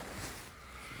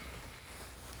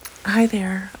Hi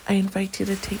there. I invite you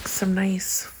to take some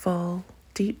nice, full,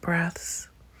 deep breaths.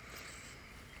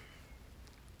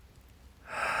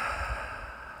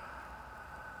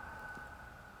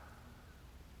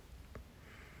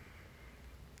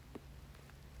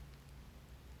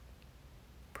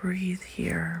 Breathe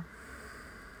here.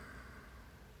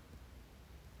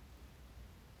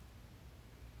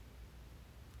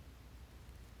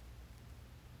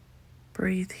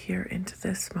 Breathe here into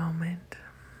this moment.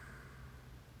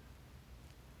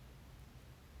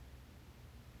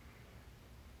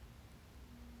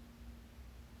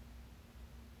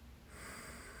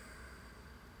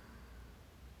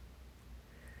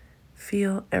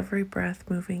 Feel every breath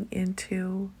moving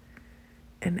into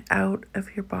and out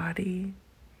of your body.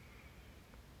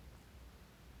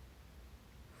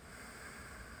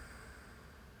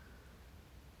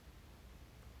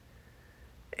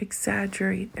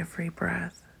 Exaggerate every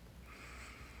breath.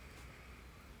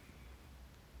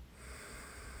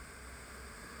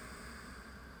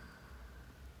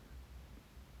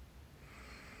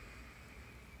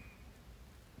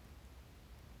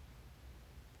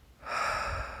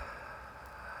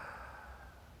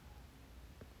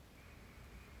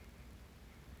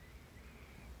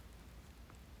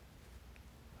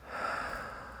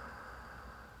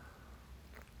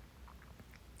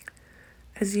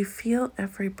 As you feel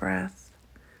every breath,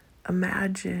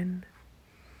 imagine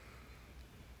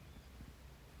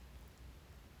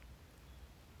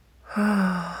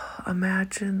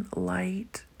imagine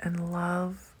light and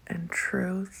love and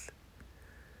truth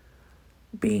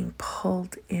being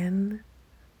pulled in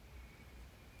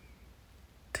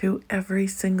to every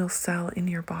single cell in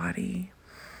your body.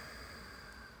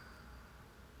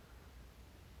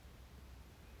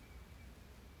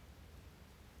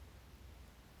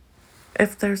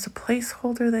 If there's a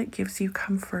placeholder that gives you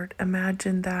comfort,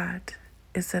 imagine that.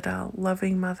 Is it a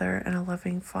loving mother and a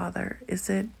loving father? Is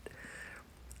it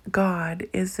God?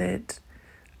 Is it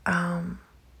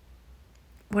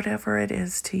whatever it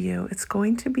is to you? It's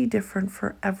going to be different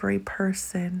for every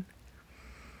person.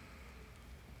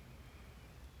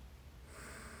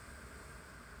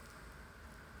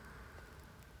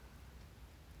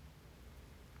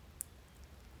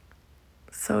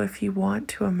 So if you want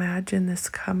to imagine this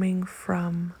coming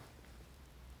from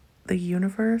the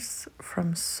universe,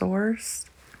 from source,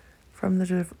 from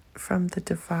the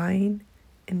divine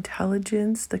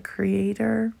intelligence, the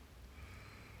creator,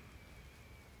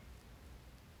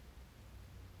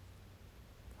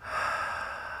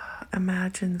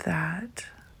 imagine that.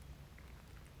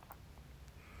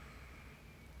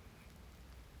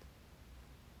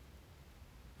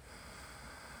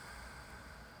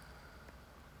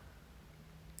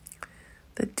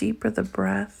 The deeper the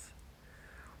breath,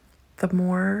 the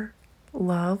more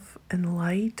love and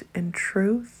light and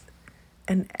truth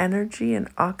and energy and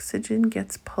oxygen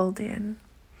gets pulled in.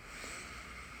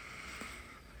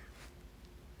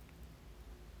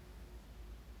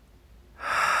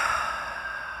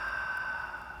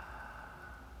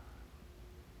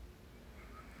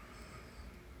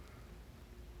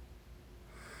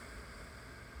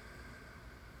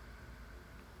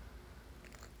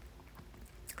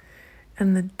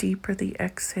 And the deeper the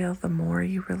exhale, the more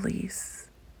you release.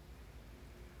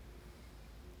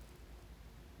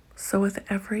 So with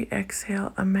every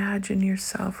exhale, imagine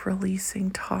yourself releasing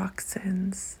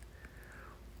toxins,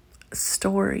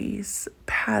 stories,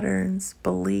 patterns,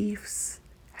 beliefs,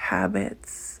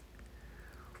 habits,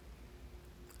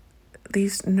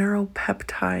 these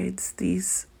neuropeptides,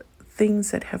 these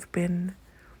things that have been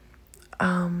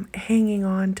hanging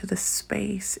on to the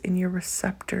space in your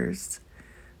receptors,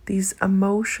 these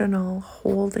emotional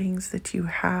holdings that you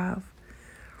have.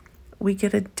 We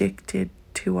get addicted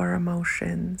to our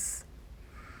emotions.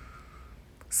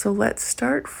 So let's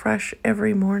start fresh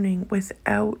every morning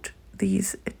without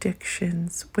these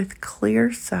addictions, with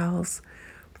clear cells,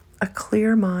 a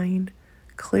clear mind,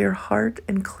 clear heart,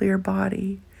 and clear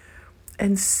body,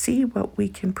 and see what we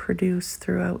can produce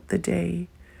throughout the day.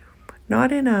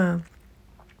 Not in a,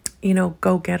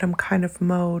 go get 'em kind of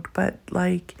mode, but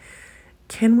like,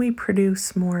 can we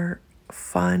produce more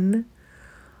fun,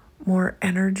 more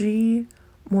energy,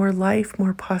 more life,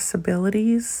 more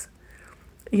possibilities?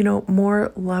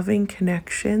 More loving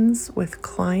connections with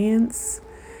clients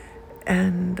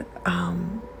and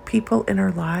people in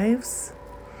our lives.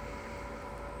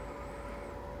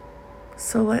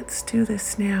 So let's do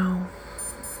this now.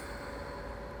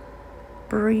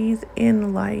 Breathe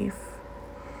in life.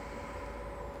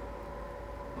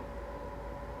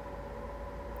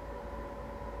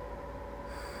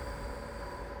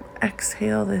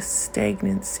 Exhale this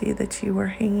stagnancy that you were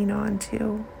hanging on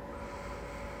to.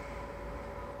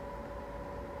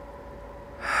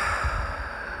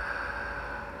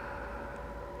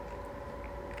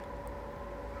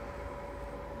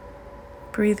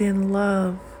 Breathe in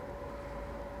love.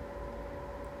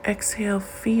 Exhale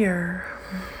fear.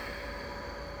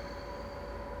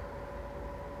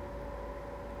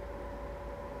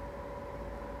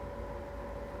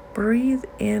 Breathe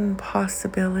in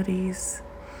possibilities.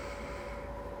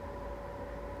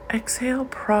 Exhale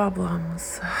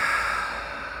problems.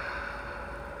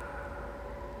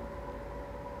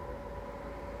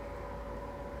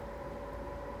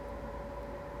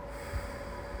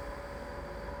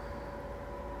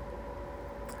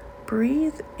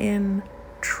 Breathe in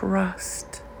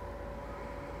trust.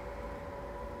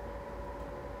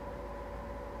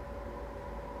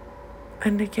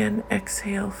 And again,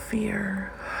 exhale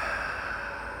fear.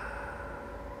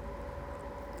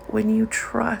 When you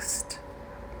trust,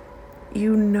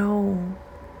 you know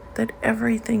that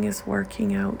everything is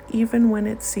working out, even when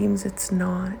it seems it's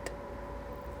not.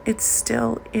 It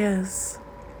still is.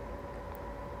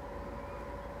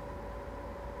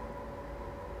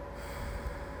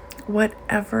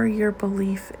 Whatever your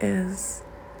belief is,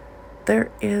 there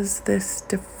is this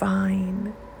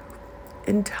divine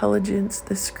intelligence,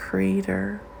 this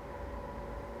creator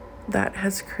that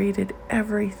has created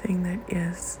everything that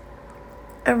is,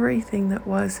 everything that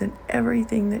was, and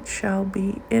everything that shall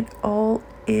be. It all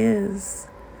is.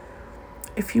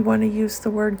 If you want to use the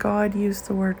word God, use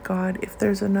the word God. If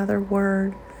there's another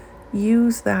word,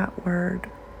 use that word.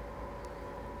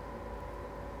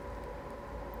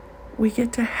 We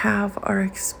get to have our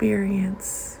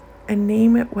experience and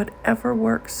name it whatever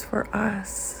works for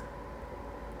us.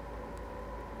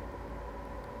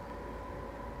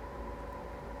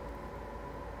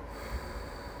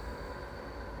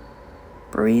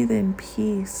 Breathe in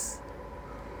peace.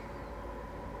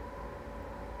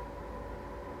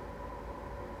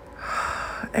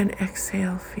 And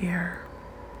exhale fear.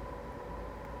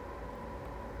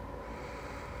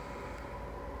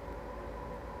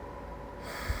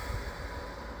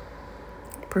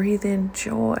 Breathe in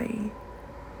joy.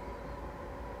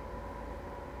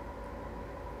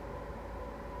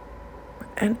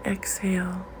 And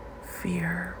exhale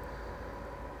fear.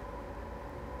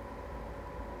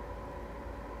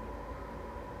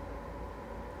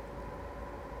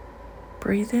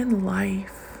 Breathe in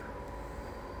life.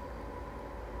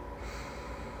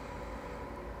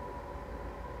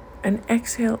 And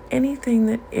exhale anything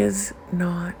that is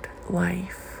not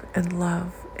life and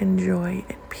love and joy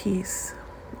and peace.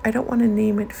 I don't want to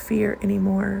name it fear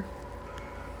anymore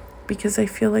because I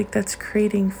feel like that's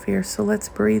creating fear. So let's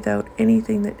breathe out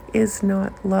anything that is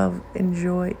not love and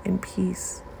joy and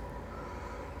peace.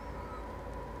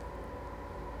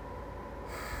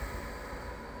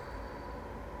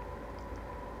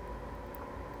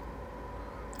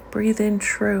 Breathe in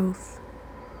truth.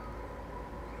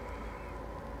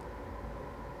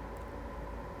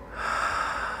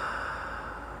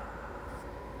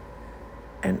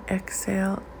 And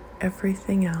exhale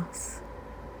everything else.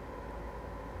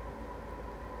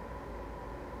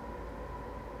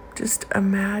 Just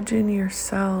imagine your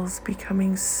cells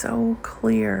becoming so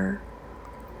clear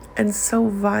and so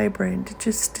vibrant.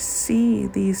 Just to see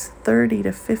these 30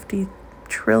 to 50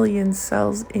 trillion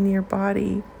cells in your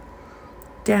body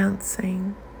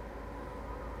dancing.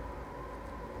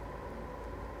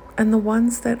 And the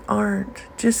ones that aren't,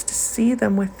 just to see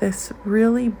them with this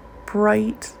really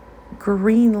bright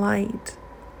green light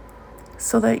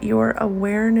so that your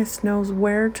awareness knows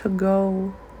where to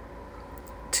go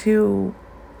to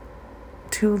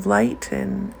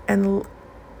lighten and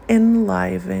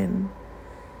enliven.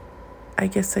 I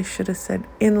guess I should have said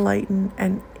enlighten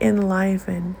and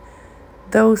enliven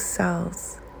those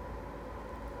cells.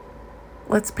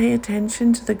 Let's pay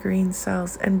attention to the green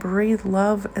cells and breathe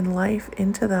love and life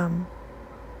into them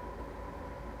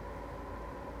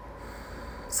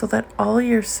so that all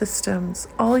your systems,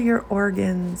 all your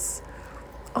organs,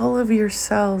 all of your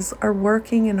cells are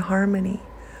working in harmony.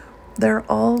 They're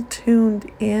all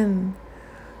tuned in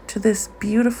to this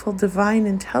beautiful divine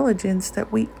intelligence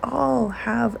that we all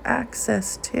have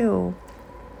access to.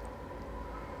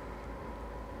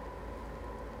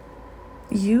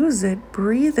 Use it,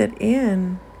 breathe it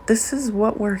in. This is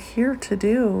what we're here to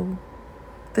do.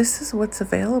 This is what's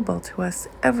available to us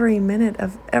every minute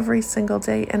of every single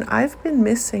day. And I've been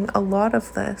missing a lot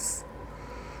of this.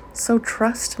 So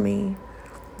trust me,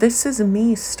 this is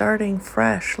me starting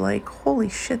fresh. Like, holy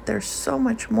shit, there's so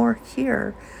much more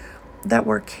here that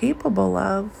we're capable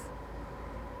of.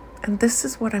 And this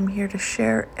is what I'm here to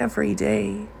share every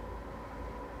day.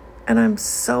 And I'm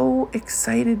so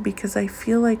excited because I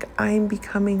feel like I'm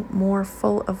becoming more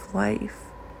full of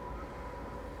life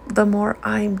the more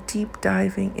I'm deep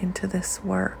diving into this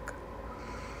work.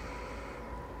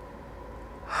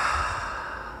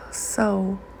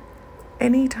 So,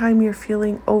 anytime you're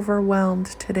feeling overwhelmed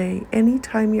today,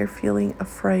 anytime you're feeling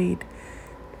afraid,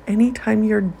 anytime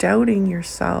you're doubting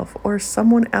yourself or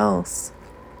someone else,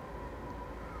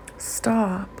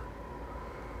 stop.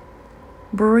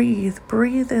 Breathe.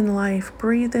 Breathe in life.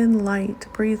 Breathe in light.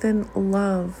 Breathe in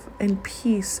love and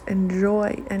peace and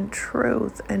joy and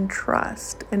truth and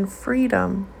trust and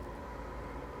freedom.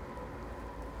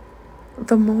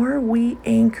 The more we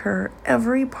anchor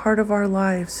every part of our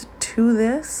lives to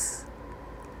this,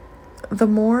 the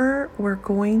more we're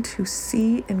going to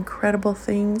see incredible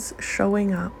things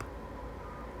showing up.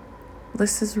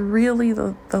 This is really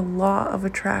the law of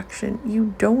attraction.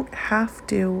 You don't have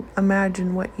to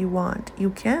imagine what you want. You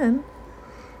can,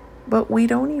 but we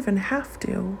don't even have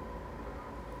to.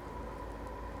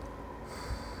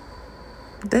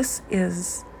 This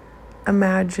is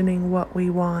imagining what we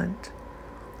want.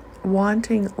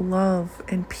 Wanting love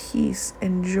and peace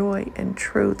and joy and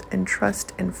truth and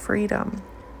trust and freedom.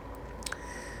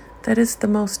 That is the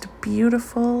most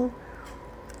beautiful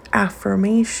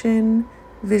affirmation,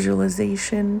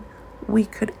 visualization we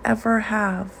could ever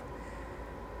have.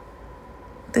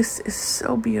 This is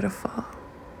so beautiful.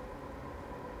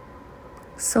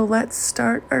 So let's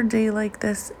start our day like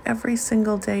this every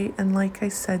single day. And like I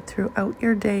said, throughout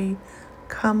your day,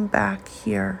 come back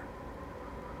here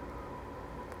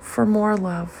for more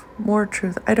love, more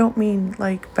truth. I don't mean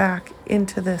like back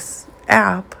into this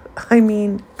app. I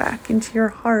mean back into your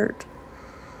heart,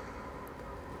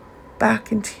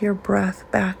 back into your breath,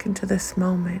 back into this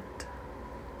moment.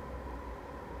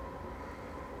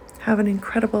 Have an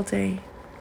incredible day.